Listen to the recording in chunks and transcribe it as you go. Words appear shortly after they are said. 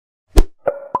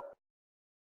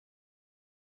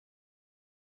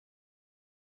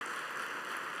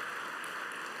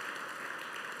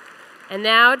And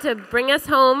now to bring us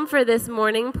home for this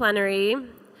morning plenary,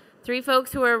 three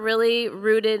folks who are really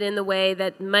rooted in the way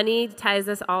that money ties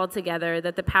us all together,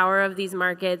 that the power of these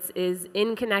markets is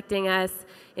in connecting us,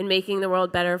 in making the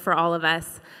world better for all of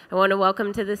us. I want to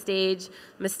welcome to the stage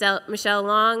Michelle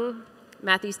Long,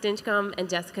 Matthew Stinchcomb, and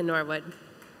Jessica Norwood.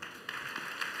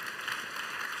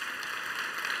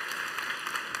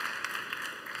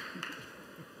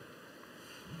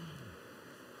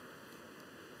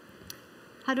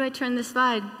 How do I turn the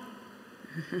slide?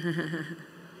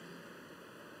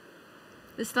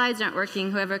 The slides aren't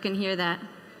working, whoever can hear that.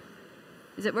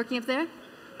 Is it working up there?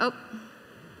 Oh,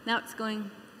 now it's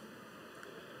going.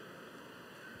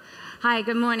 Hi,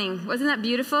 good morning. Wasn't that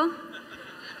beautiful?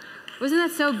 Wasn't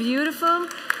that so beautiful?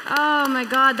 Oh my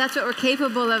God, that's what we're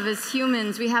capable of as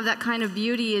humans. We have that kind of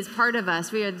beauty as part of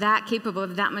us. We are that capable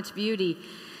of that much beauty.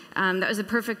 That was a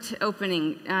perfect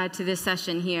opening to this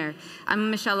session here.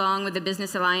 I'm Michelle Long with the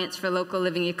Business Alliance for Local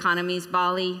Living Economies,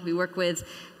 Bali. We work with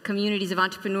communities of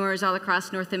entrepreneurs all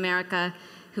across North America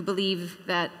who believe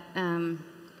that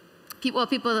people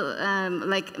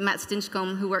like Matt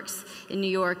Stinchcomb, who works in New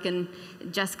York, and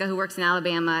Jessica, who works in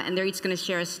Alabama, and they're each going to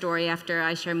share a story after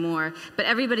I share more. But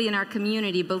everybody in our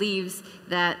community believes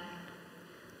that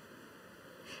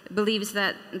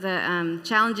the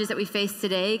challenges that we face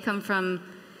today come from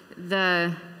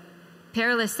the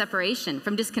perilous separation,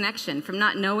 from disconnection, from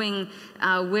not knowing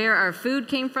where our food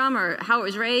came from or how it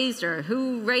was raised or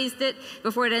who raised it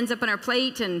before it ends up on our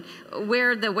plate, and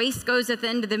where the waste goes at the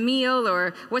end of the meal,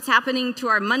 or what's happening to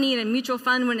our money in a mutual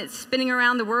fund when it's spinning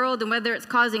around the world, and whether it's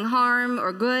causing harm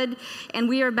or good. And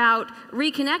we are about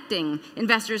reconnecting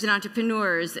investors and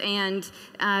entrepreneurs and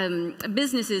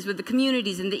businesses with the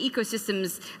communities and the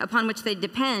ecosystems upon which they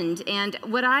depend. And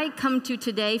what I come to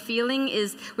today feeling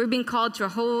is we're being called to a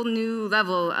whole new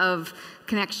level of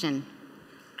connection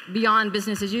beyond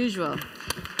business as usual.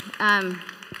 I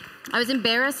was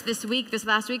embarrassed this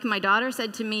last week, my daughter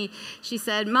said to me, she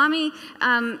said, "Mommy,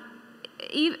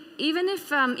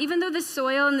 even though the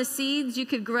soil and the seeds, you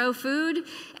could grow food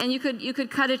and you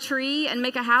could cut a tree and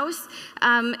make a house,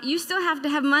 you still have to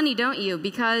have money, don't you?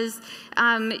 Because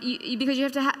you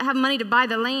have to have money to buy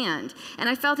the land." And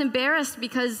I felt embarrassed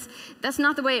because that's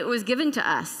not the way it was given to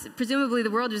us. Presumably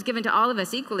the world was given to all of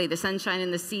us equally, the sunshine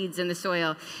and the seeds and the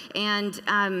soil. And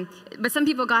but some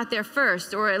people got there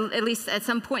first, or at least at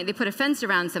some point they put a fence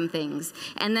around some things.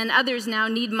 And then others now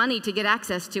need money to get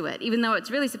access to it, even though it's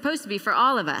really supposed to be for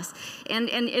all of us. And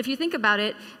if you think about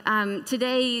it,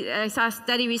 today I saw a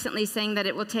study recently saying that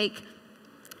it will take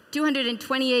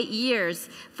 228 years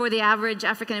for the average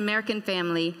African-American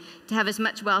family to have as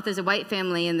much wealth as a white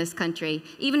family in this country,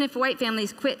 even if white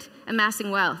families quit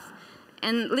amassing wealth.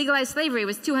 And legalized slavery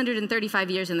was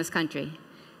 235 years in this country.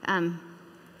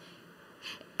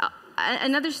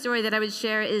 Another story that I would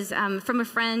share is from a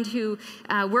friend who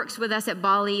works with us at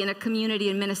Bali in a community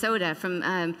in Minnesota, from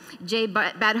Jay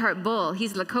Badhart Bull.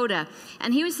 He's Lakota.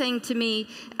 And he was saying to me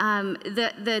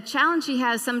the challenge he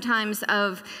has sometimes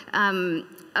of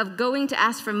going to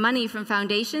ask for money from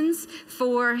foundations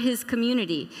for his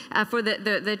community, for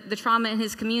the trauma in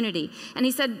his community. And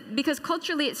he said, because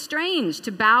culturally it's strange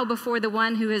to bow before the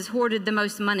one who has hoarded the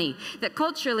most money. That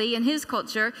culturally, in his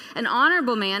culture, an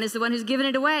honorable man is the one who's given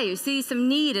it away, who sees some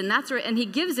need, and he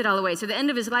gives it all away. So at the end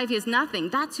of his life, he has nothing.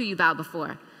 That's who you bow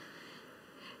before.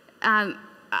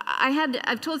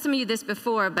 I've told some of you this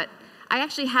before, but I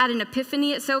actually had an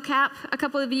epiphany at SOCAP a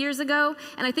couple of years ago,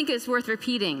 and I think it's worth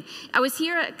repeating. I was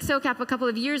here at SOCAP a couple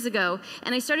of years ago,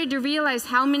 and I started to realize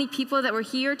how many people that were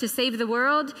here to save the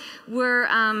world were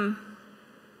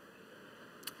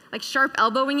like sharp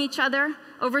elbowing each other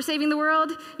over saving the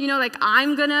world. You know, like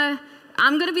I'm gonna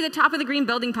be the top of the green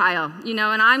building pile, you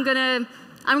know, and I'm gonna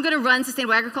run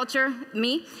sustainable agriculture,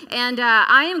 me, and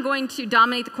I am going to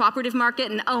dominate the cooperative market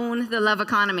and own the love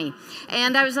economy.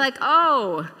 And I was like,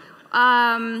 oh.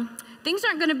 Things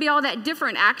aren't going to be all that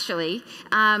different, actually.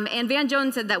 And Van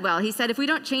Jones said that well. He said, if we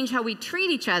don't change how we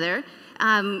treat each other,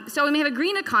 so we may have a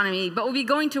green economy, but we'll be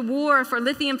going to war for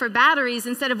lithium for batteries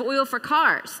instead of oil for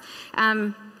cars.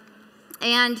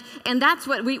 And that's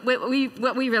what we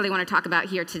really want to talk about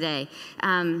here today.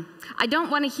 I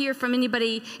don't want to hear from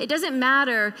anybody. It doesn't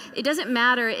matter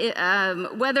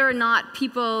whether or not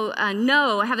people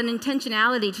have an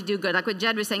intentionality to do good, like what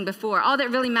Jed was saying before. All that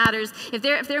really matters, if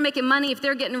they're making money, if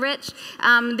they're getting rich,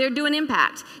 they're doing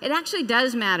impact. It actually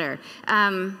does matter.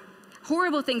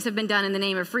 Horrible things have been done in the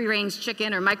name of free-range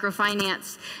chicken or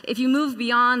microfinance. If you move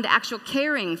beyond the actual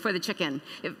caring for the chicken,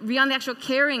 beyond the actual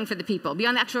caring for the people,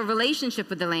 beyond the actual relationship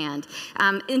with the land,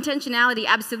 intentionality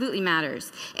absolutely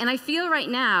matters. And I feel right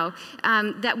now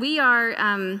that we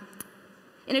are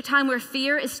in a time where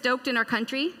fear is stoked in our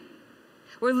country,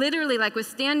 where literally, like with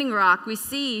Standing Rock, we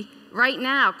see right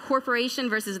now corporation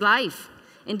versus life,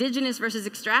 indigenous versus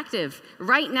extractive,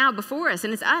 right now before us.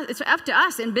 And it's up to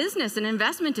us in business and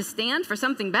investment to stand for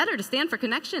something better, to stand for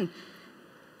connection.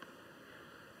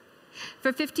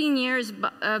 For 15 years,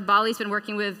 Bali's been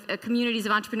working with communities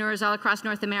of entrepreneurs all across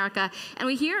North America, and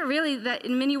we hear really that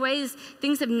in many ways,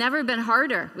 things have never been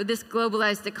harder with this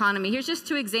globalized economy. Here's just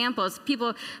two examples.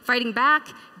 People fighting back,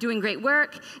 doing great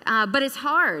work, but it's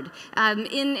hard.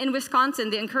 In Wisconsin,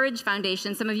 the Encourage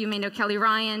Foundation, some of you may know Kelly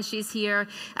Ryan, she's here.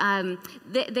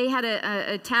 They had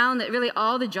a town that really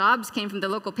all the jobs came from the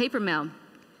local paper mill.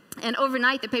 And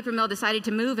overnight, the paper mill decided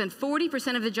to move, and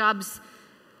 40% of the jobs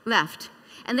left.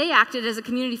 And they acted as a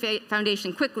community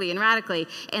foundation quickly and radically,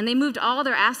 and they moved all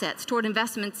their assets toward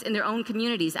investments in their own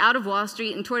communities, out of Wall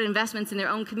Street and toward investments in their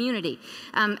own community.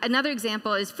 Another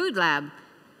example is Food Lab,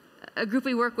 a group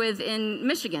we work with in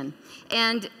Michigan.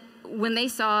 And when they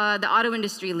saw the auto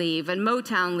industry leave and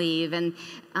Motown leave, and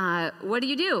what do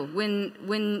you do when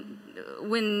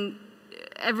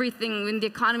the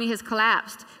economy has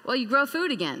collapsed? Well, you grow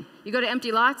food again. You go to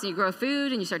empty lots and you grow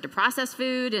food and you start to process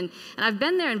food. And I've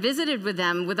been there and visited with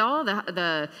them with all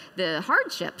the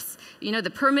hardships. You know,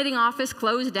 the permitting office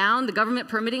closed down, the government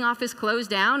permitting office closed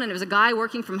down, and there was a guy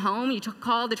working from home. You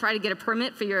called to try to get a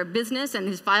permit for your business, and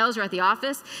his files are at the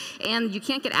office, and you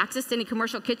can't get access to any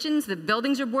commercial kitchens. The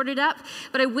buildings are boarded up.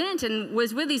 But I went and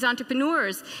was with these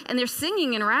entrepreneurs, and they're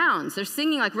singing in rounds. They're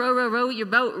singing like row, row, row your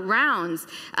boat rounds,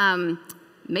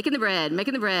 making the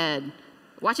bread.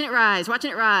 Watching it rise, watching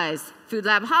it rise. Food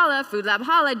Lab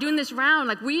holla, doing this round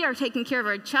like we are taking care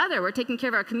of each other, we're taking care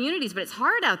of our communities, but it's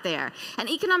hard out there. And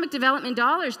economic development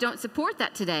dollars don't support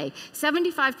that today.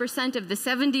 75% of the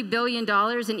 $70 billion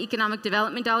in economic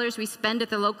development dollars we spend at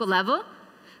the local level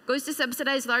goes to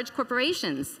subsidize large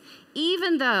corporations,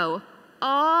 even though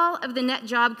all of the net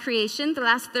job creation the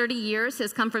last 30 years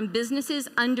has come from businesses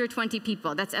under 20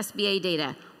 people. That's SBA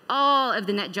data. All of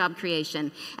the net job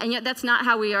creation. And yet that's not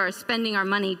how we are spending our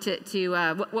money to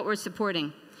what we're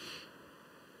supporting.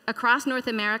 Across North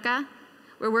America,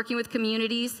 we're working with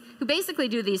communities who basically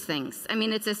do these things. I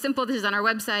mean, it's as simple, this is on our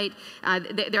website.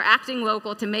 They're acting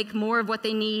local to make more of what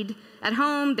they need at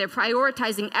home. They're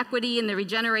prioritizing equity in the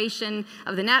regeneration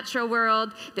of the natural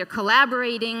world. They're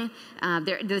collaborating.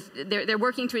 They're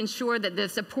working to ensure that the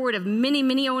support of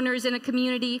many owners in a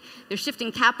community. They're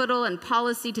shifting capital and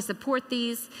policy to support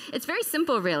these. It's very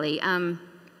simple, really.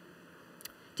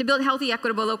 To build healthy,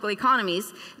 equitable local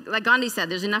economies, like Gandhi said,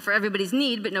 there's enough for everybody's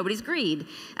need, but nobody's greed.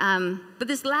 But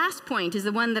this last point is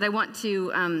the one that I want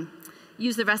to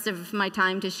use the rest of my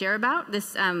time to share about,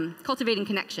 this cultivating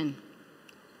connection.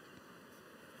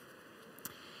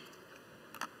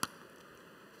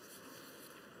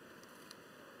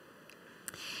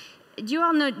 Do you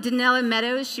all know Danella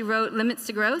Meadows? She wrote Limits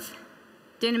to Growth.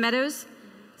 Dana Meadows?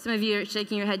 Some of you are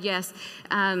shaking your head yes.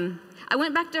 I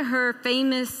went back to her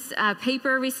famous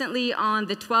paper recently on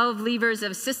the 12 levers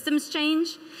of systems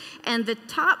change. And the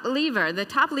top lever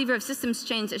of systems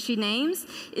change that she names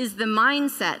is the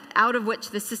mindset out of which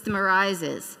the system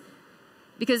arises.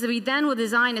 Because we then will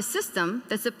design a system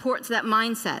that supports that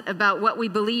mindset about what we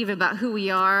believe about who we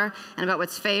are and about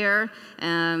what's fair.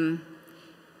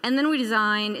 And then we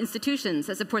design institutions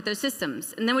that support those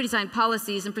systems. And then we design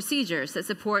policies and procedures that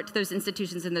support those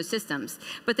institutions and those systems.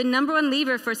 But the number one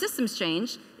lever for systems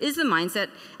change is the mindset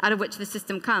out of which the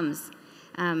system comes.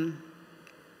 And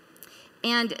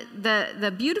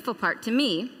the beautiful part to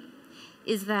me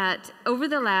is that over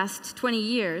the last 20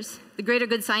 years, the Greater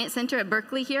Good Science Center at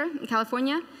Berkeley here in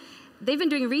California, they've been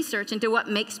doing research into what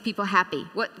makes people happy,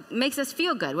 what makes us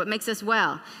feel good, what makes us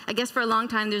well. I guess for a long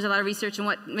time there's a lot of research on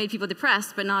what made people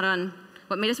depressed, but not on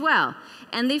what made us well.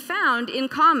 And they found in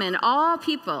common, all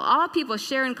people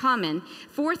share in common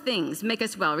 4 things make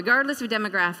us well, regardless of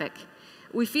demographic.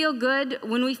 We feel good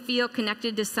when we feel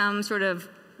connected to some sort of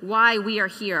why we are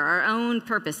here, our own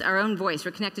purpose, our own voice.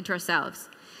 We're connected to ourselves.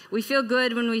 We feel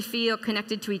good when we feel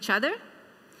connected to each other.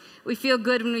 We feel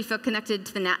good when we feel connected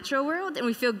to the natural world, and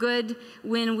we feel good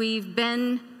when we've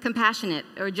been compassionate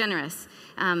or generous.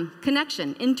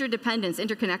 Connection, interdependence,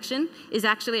 interconnection is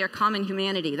actually our common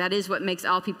humanity. That is what makes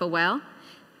all people well.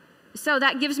 So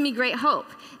that gives me great hope,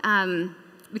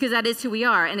 because that is who we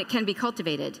are, and it can be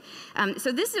cultivated.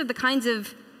 So these are the kinds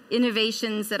of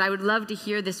innovations that I would love to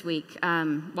hear this week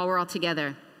while we're all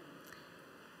together.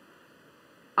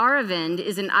 Aravind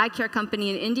is an eye care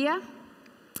company in India.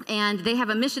 And they have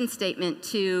a mission statement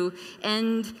to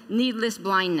end needless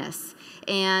blindness.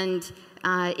 And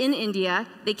in India,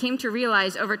 they came to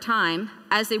realize over time,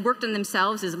 as they worked on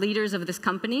themselves as leaders of this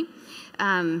company,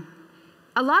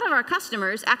 a lot of our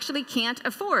customers actually can't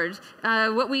afford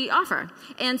what we offer.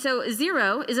 And so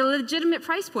 0 is a legitimate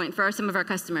price point for some of our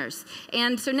customers.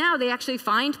 And so now they actually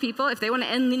find people, if they want to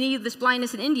end the needless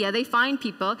blindness in India, they find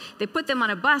people, they put them on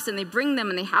a bus, and they bring them,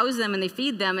 and they house them, and they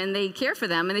feed them, and they care for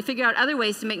them, and they figure out other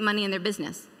ways to make money in their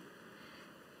business.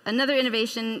 Another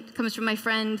innovation comes from my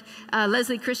friend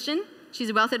Leslie Christian. She's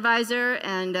a wealth advisor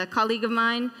and a colleague of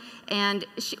mine. And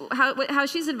how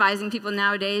she's advising people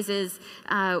nowadays is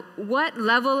what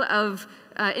level of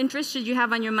interest should you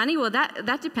have on your money? Well,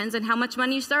 that depends on how much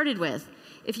money you started with.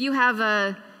 If you have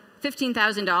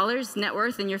 $15,000 net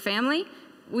worth in your family,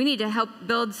 we need to help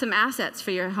build some assets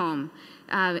for your home.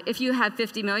 If you have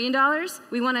 $50 million,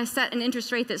 we want to set an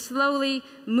interest rate that slowly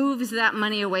moves that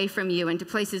money away from you into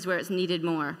places where it's needed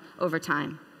more over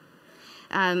time.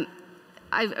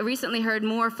 I've recently heard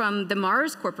more from the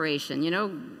Mars Corporation, you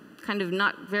know, kind of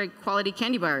not very quality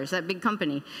candy bars, that big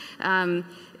company, that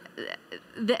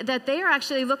they are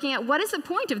actually looking at what is the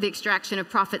point of the extraction of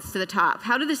profits to the top?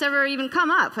 How did this ever even come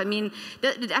up? I mean,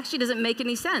 it actually doesn't make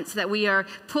any sense that we are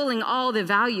pulling all the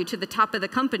value to the top of the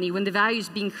company when the value is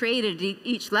being created at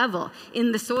each level,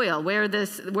 in the soil, where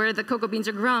the cocoa beans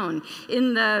are grown,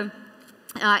 in the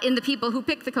people who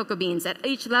pick the cocoa beans at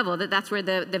each level, that's where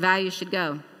the value should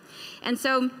go. And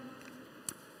so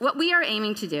what we are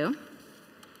aiming to do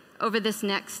over this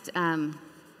next 6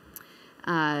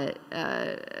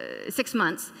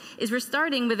 months is we're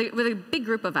starting with a big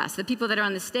group of us, the people that are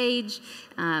on the stage,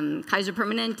 Kaiser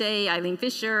Permanente, Eileen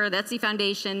Fisher, the Etsy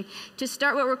Foundation, to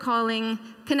start what we're calling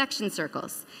connection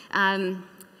circles. An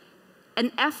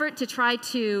effort to try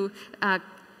to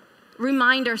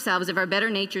remind ourselves of our better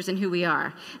natures and who we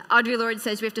are. Audre Lorde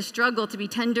says we have to struggle to be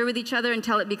tender with each other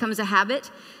until it becomes a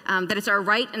habit, that it's our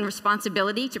right and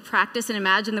responsibility to practice and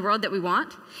imagine the world that we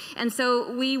want. And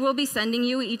so we will be sending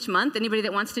you each month, anybody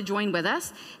that wants to join with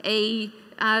us, a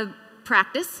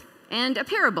practice and a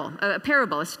parable, a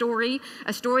story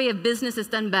of business that's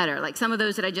done better, like some of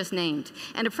those that I just named,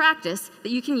 and a practice that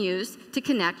you can use to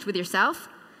connect with yourself,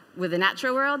 with the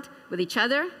natural world, with each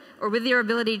other, or with your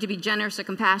ability to be generous or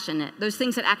compassionate, those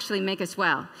things that actually make us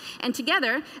well. And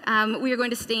together, we are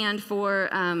going to stand for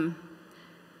a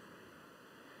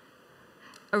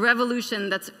revolution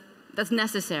that's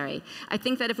necessary. I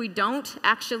think that if we don't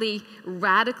actually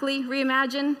radically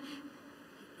reimagine,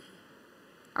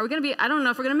 are we going to be, I don't know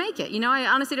if we're going to make it. You know, I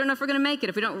honestly don't know if we're going to make it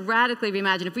if we don't radically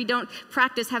reimagine, if we don't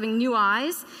practice having new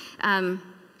eyes.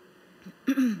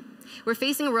 We're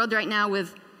facing a world right now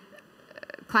with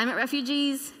climate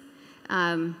refugees,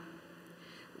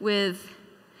 with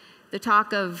the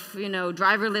talk of, you know,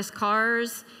 driverless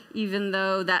cars, even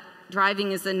though that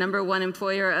driving is the #1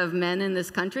 employer of men in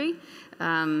this country.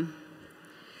 I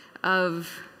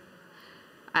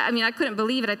mean, I couldn't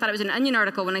believe it. I thought it was an Onion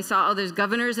article when I saw all those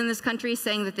governors in this country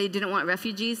saying that they didn't want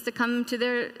refugees to come to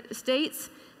their states.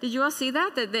 Did you all see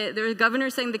that? That there were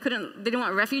governors saying they didn't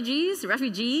want refugees?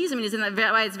 Refugees? I mean, isn't that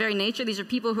by its very nature? These are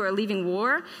people who are leaving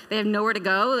war. They have nowhere to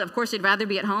go. Of course, they'd rather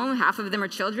be at home. Half of them are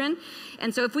children.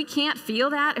 And so if we can't feel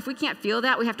that, we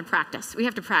have to practice. We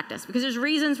have to practice. Because there's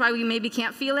reasons why we maybe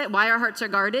can't feel it, why our hearts are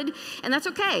guarded, and that's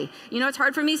okay. You know, it's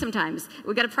hard for me sometimes.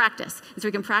 We've got to practice. And so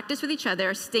we can practice with each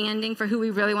other, standing for who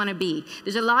we really want to be.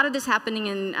 There's a lot of this happening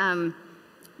in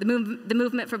the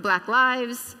movement for Black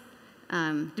Lives,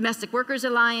 Domestic Workers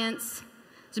Alliance.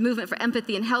 There's a movement for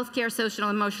empathy in healthcare, social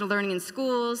and emotional learning in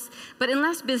schools. But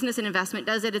unless business and investment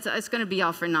does it, it's going to be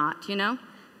all for naught, you know?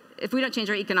 If we don't change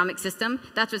our economic system,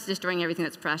 that's what's destroying everything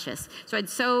that's precious. So I'd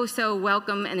so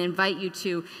welcome and invite you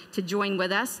to join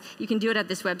with us. You can do it at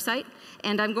this website.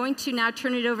 And I'm going to now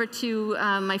turn it over to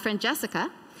my friend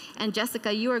Jessica. And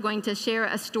Jessica, you are going to share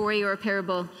a story or a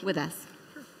parable with us.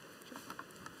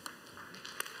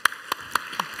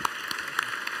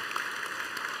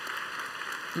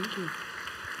 Thank you.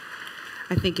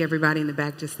 I think everybody in the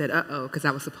back just said, uh-oh, because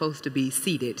I was supposed to be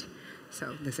seated.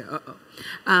 So they said, uh-oh.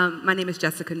 My name is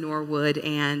Jessica Norwood,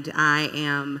 and I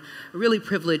am really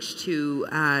privileged to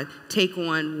take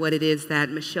on what it is that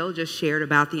Michelle just shared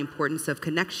about the importance of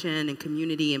connection and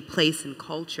community and place and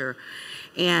culture.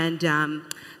 And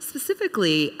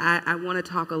specifically, I want to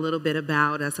talk a little bit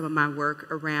about some of my work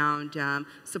around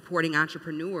supporting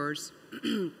entrepreneurs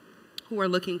who are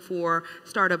looking for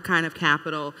startup kind of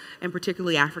capital, and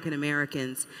particularly African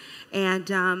Americans.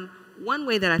 And one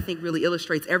way that I think really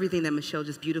illustrates everything that Michelle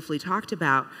just beautifully talked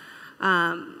about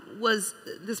was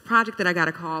this project that I got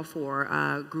a call for.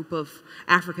 A group of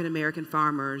African American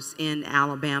farmers in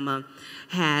Alabama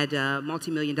had a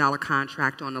multi-million-dollar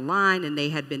contract on the line, and they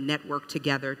had been networked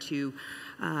together to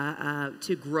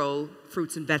grow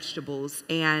fruits and vegetables.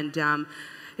 And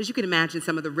as you can imagine,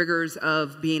 some of the rigors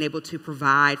of being able to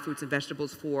provide fruits and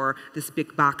vegetables for this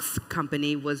big box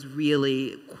company was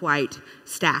really quite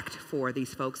stacked for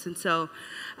these folks. And so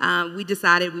we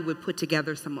decided we would put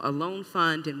together a loan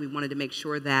fund, and we wanted to make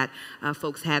sure that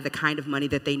folks had the kind of money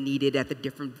that they needed at the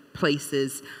different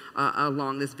places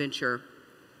along this venture.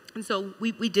 And so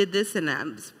we did this, and I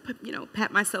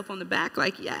pat myself on the back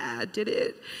like, yeah, I did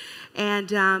it.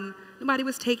 And nobody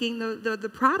was taking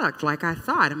the product like I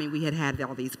thought. I mean, we had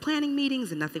all these planning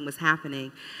meetings, and nothing was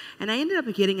happening. And I ended up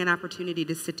getting an opportunity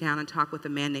to sit down and talk with a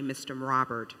man named Mr.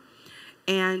 Robert.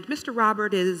 And Mr.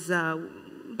 Robert is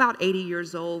about 80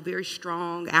 years old, very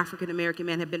strong, African-American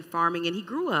man, had been farming, and he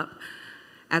grew up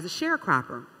as a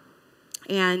sharecropper.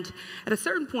 And at a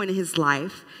certain point in his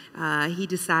life, he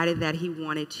decided that he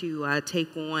wanted to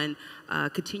take on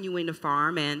continuing to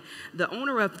farm. And the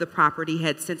owner of the property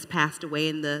had since passed away,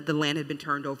 and the land had been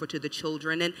turned over to the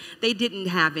children. And they didn't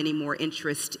have any more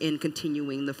interest in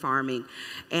continuing the farming.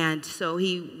 And so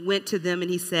he went to them and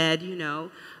he said,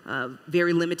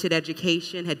 very limited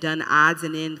education, had done odds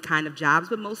and end kind of jobs,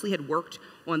 but mostly had worked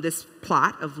on this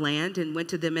plot of land, and went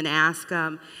to them and asked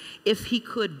if he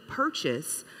could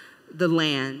purchase the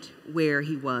land where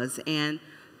he was. And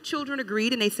children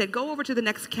agreed, and they said, go over to the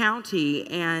next county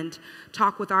and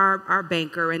talk with our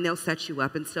banker, and they'll set you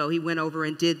up. And so he went over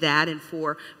and did that, and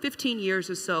for 15 years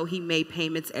or so, he made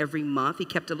payments every month. He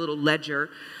kept a little ledger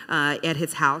at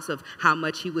his house of how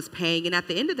much he was paying, and at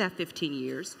the end of that 15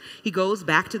 years, he goes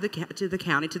back to the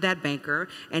county, to that banker,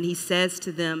 and he says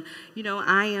to them,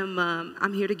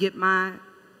 I'm here to get my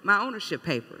ownership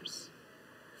papers.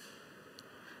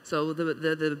 So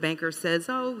the banker says,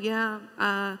 oh, yeah,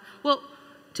 well,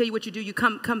 tell you what you do, you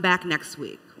come back next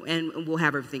week, and we'll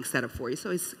have everything set up for you.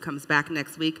 So he comes back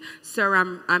next week. Sir,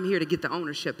 I'm here to get the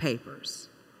ownership papers.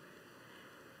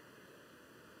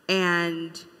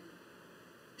 And he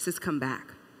says, come back.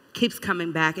 Keeps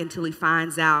coming back until he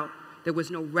finds out there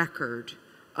was no record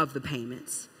of the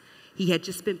payments. He had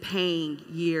just been paying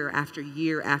year after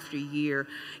year after year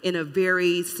in a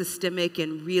very systemic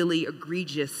and really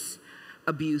egregious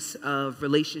abuse of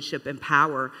relationship and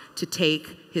power to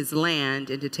take his land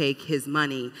and to take his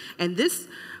money. And this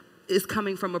is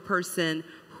coming from a person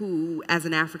who, as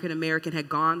an African American, had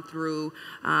gone through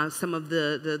some of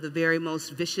the very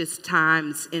most vicious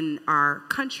times in our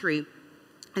country,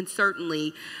 and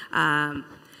certainly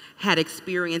had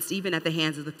experienced, even at the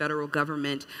hands of the federal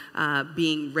government,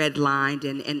 being redlined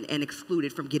and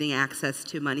excluded from getting access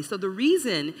to money. So the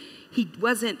reason he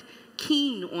wasn't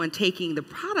keen on taking the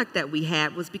product that we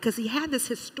had was because he had this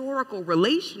historical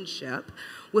relationship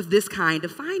with this kind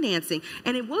of financing.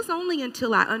 And it was only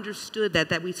until I understood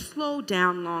that we slowed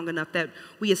down long enough, that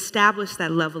we established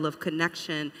that level of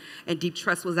connection and deep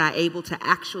trust, was I able to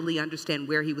actually understand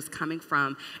where he was coming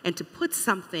from and to put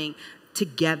something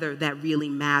together that really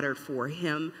mattered for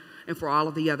him and for all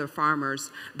of the other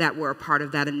farmers that were a part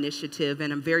of that initiative.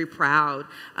 And I'm very proud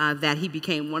that he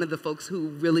became one of the folks who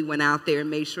really went out there and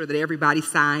made sure that everybody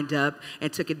signed up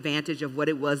and took advantage of what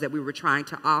it was that we were trying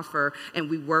to offer. And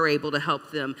we were able to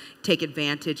help them take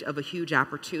advantage of a huge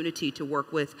opportunity to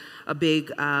work with a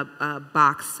big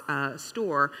box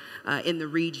store in the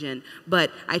region.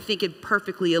 But I think it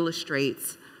perfectly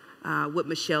illustrates what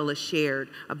Michelle has shared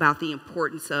about the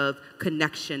importance of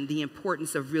connection, the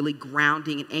importance of really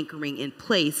grounding and anchoring in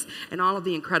place, and all of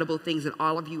the incredible things that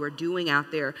all of you are doing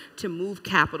out there to move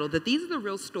capital, that these are the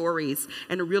real stories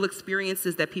and the real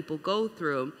experiences that people go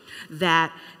through,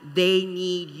 that they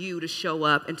need you to show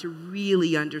up and to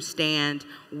really understand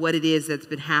what it is that's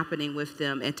been happening with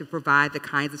them and to provide the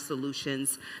kinds of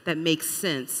solutions that make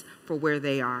sense for where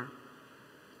they are.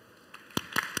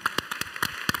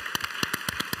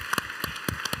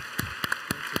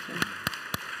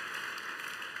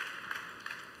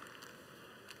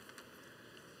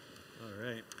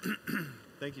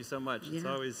 Thank you so much. Yeah. It's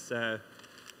always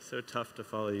so tough to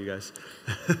follow you guys.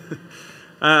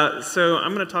 So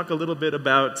I'm going to talk a little bit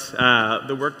about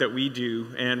the work that we do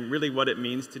and really what it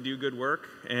means to do good work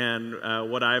and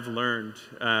what I've learned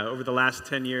over the last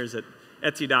 10 years at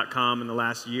Etsy.com and the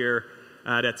last year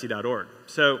at Etsy.org.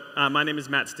 So my name is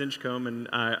Matt Stinchcomb, and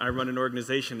I run an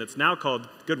organization that's now called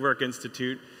Good Work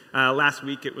Institute. Last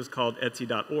week it was called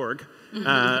Etsy.org.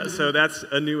 So that's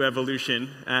a new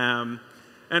evolution.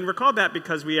 And we're called that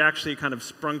because we actually kind of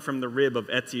sprung from the rib of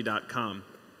Etsy.com.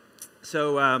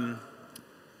 So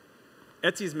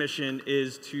Etsy's mission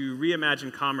is to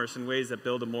reimagine commerce in ways that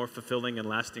build a more fulfilling and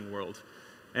lasting world.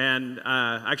 And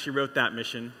I actually wrote that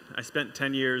mission. I spent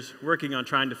 10 years working on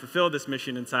trying to fulfill this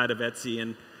mission inside of Etsy.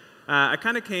 And I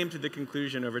kind of came to the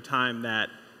conclusion over time that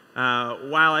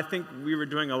while I think we were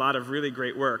doing a lot of really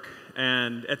great work,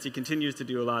 and Etsy continues to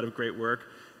do a lot of great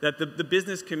work, that the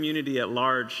business community at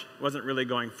large wasn't really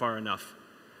going far enough.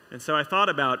 And so I thought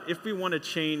about, if we want to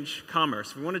change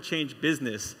commerce, if we want to change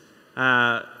business,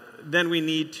 then we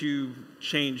need to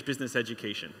change business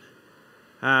education.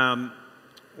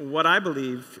 What I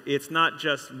believe, it's not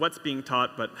just what's being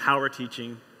taught, but how we're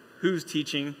teaching, who's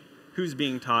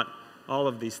being taught, all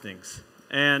of these things.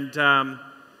 And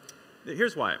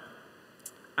here's why.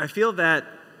 I feel that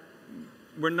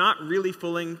we're not really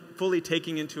fully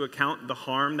taking into account the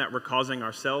harm that we're causing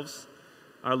ourselves,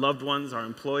 our loved ones, our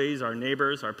employees, our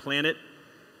neighbors, our planet.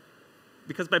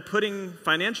 Because by putting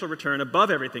financial return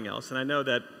above everything else, and I know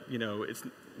that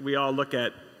we all look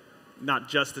at not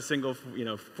just a single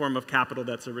form of capital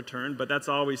that's a return, but that's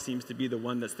always seems to be the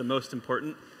one that's the most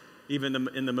important, even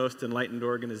in the most enlightened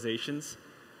organizations.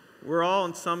 We're all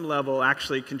on some level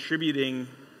actually contributing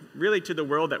really to the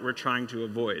world that we're trying to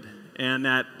avoid. And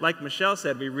that, like Michelle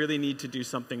said, we really need to do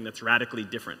something that's radically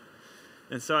different.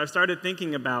 And so I've started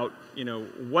thinking about,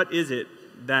 what is it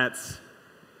it's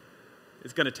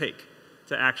going to take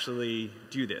to actually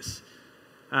do this.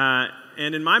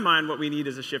 And in my mind, what we need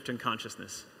is a shift in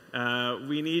consciousness.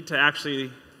 We need to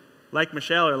actually, like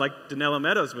Michelle or like Danella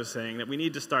Meadows was saying, that we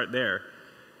need to start there.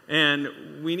 And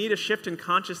we need a shift in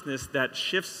consciousness that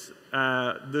shifts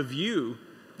the view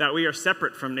that we are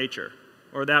separate from nature,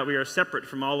 or that we are separate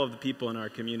from all of the people in our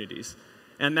communities,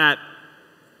 and that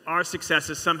our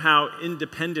success is somehow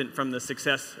independent from the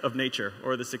success of nature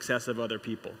or the success of other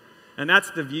people. And that's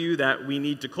the view that we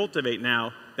need to cultivate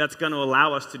now that's going to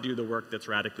allow us to do the work that's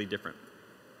radically different.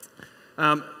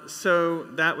 So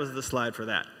that was the slide for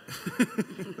that.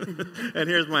 And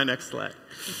here's my next slide.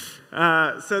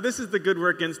 So this is the Good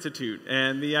Work Institute,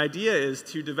 and the idea is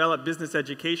to develop business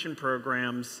education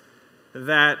programs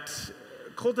that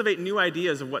cultivate new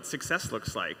ideas of what success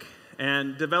looks like,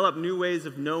 and develop new ways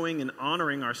of knowing and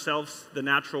honoring ourselves, the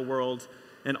natural world,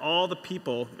 and all the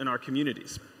people in our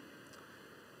communities.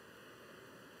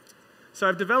 So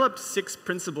I've developed 6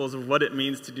 principles of what it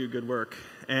means to do good work,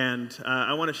 and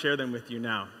I want to share them with you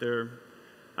now.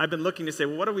 I've been looking to say,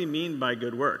 well, what do we mean by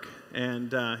good work?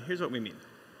 And here's what we mean.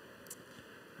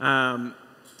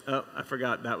 Oh, I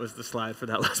forgot that was the slide for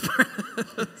that last part.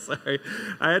 Sorry.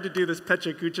 I had to do this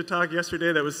Pecha Kucha talk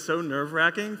yesterday that was so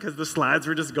nerve-wracking because the slides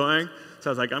were just going.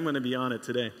 So I was like, I'm going to be on it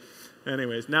today.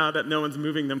 Anyways, now that no one's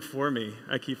moving them for me,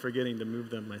 I keep forgetting to move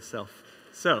them myself.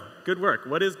 So, good work.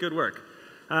 What is good work?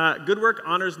 Good work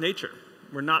honors nature.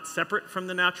 We're not separate from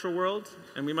the natural world,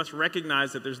 and we must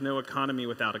recognize that there's no economy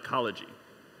without ecology.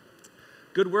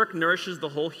 Good work nourishes the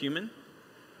whole human.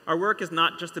 Our work is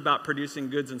not just about producing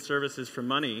goods and services for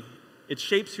money. It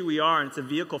shapes who we are, and it's a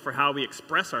vehicle for how we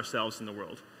express ourselves in the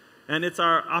world. And it's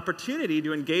our opportunity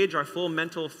to engage our full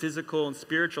mental, physical, and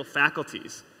spiritual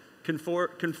faculties, confer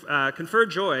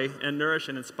joy, and nourish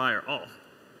and inspire all.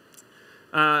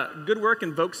 Good work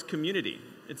invokes community.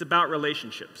 It's about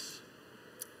relationships.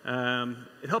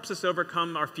 It helps us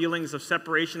overcome our feelings of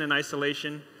separation and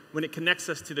isolation when it connects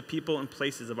us to the people and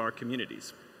places of our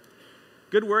communities.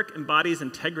 Good work embodies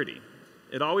integrity.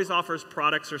 It always offers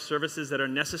products or services that are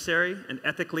necessary and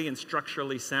ethically and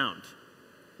structurally sound.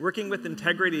 Working with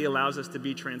integrity allows us to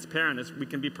be transparent as we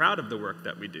can be proud of the work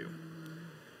that we do.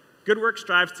 Good work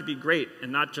strives to be great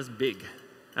and not just big.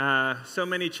 So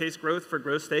many chase growth for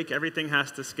growth's sake. Everything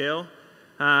has to scale.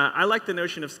 I like the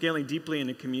notion of scaling deeply in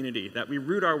a community, that we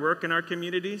root our work in our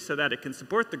community so that it can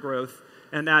support the growth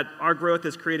and that our growth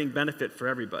is creating benefit for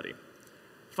everybody.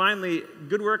 Finally,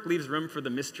 good work leaves room for the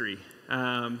mystery.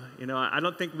 I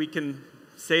don't think we can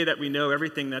say that we know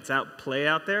everything that's play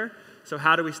out there, so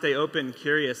how do we stay open,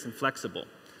 curious, and flexible?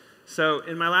 So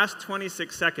in my last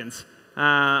 26 seconds,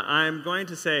 I'm going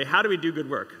to say, how do we do good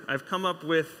work? I've come up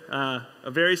with a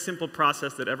very simple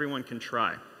process that everyone can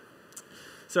try.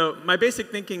 So my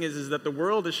basic thinking is that the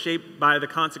world is shaped by the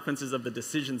consequences of the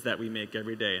decisions that we make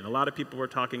every day. And a lot of people were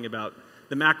talking about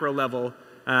the macro level,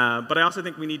 but I also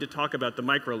think we need to talk about the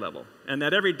micro level. And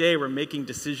that every day we're making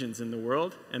decisions in the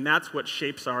world, and that's what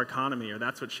shapes our economy, or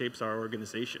that's what shapes our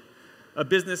organization. A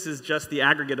business is just the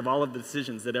aggregate of all of the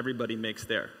decisions that everybody makes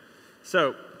there.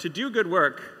 So to do good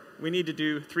work, we need to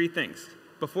do 3 things.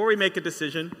 Before we make a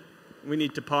decision, we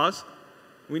need to pause.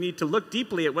 We need to look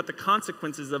deeply at what the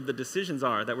consequences of the decisions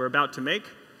are that we're about to make.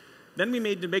 Then we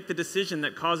need to make the decision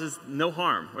that causes no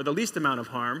harm, or the least amount of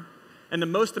harm, and the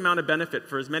most amount of benefit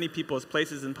for as many people as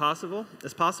places as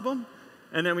possible.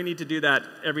 And then we need to do that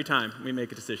every time we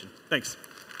make a decision. Thanks.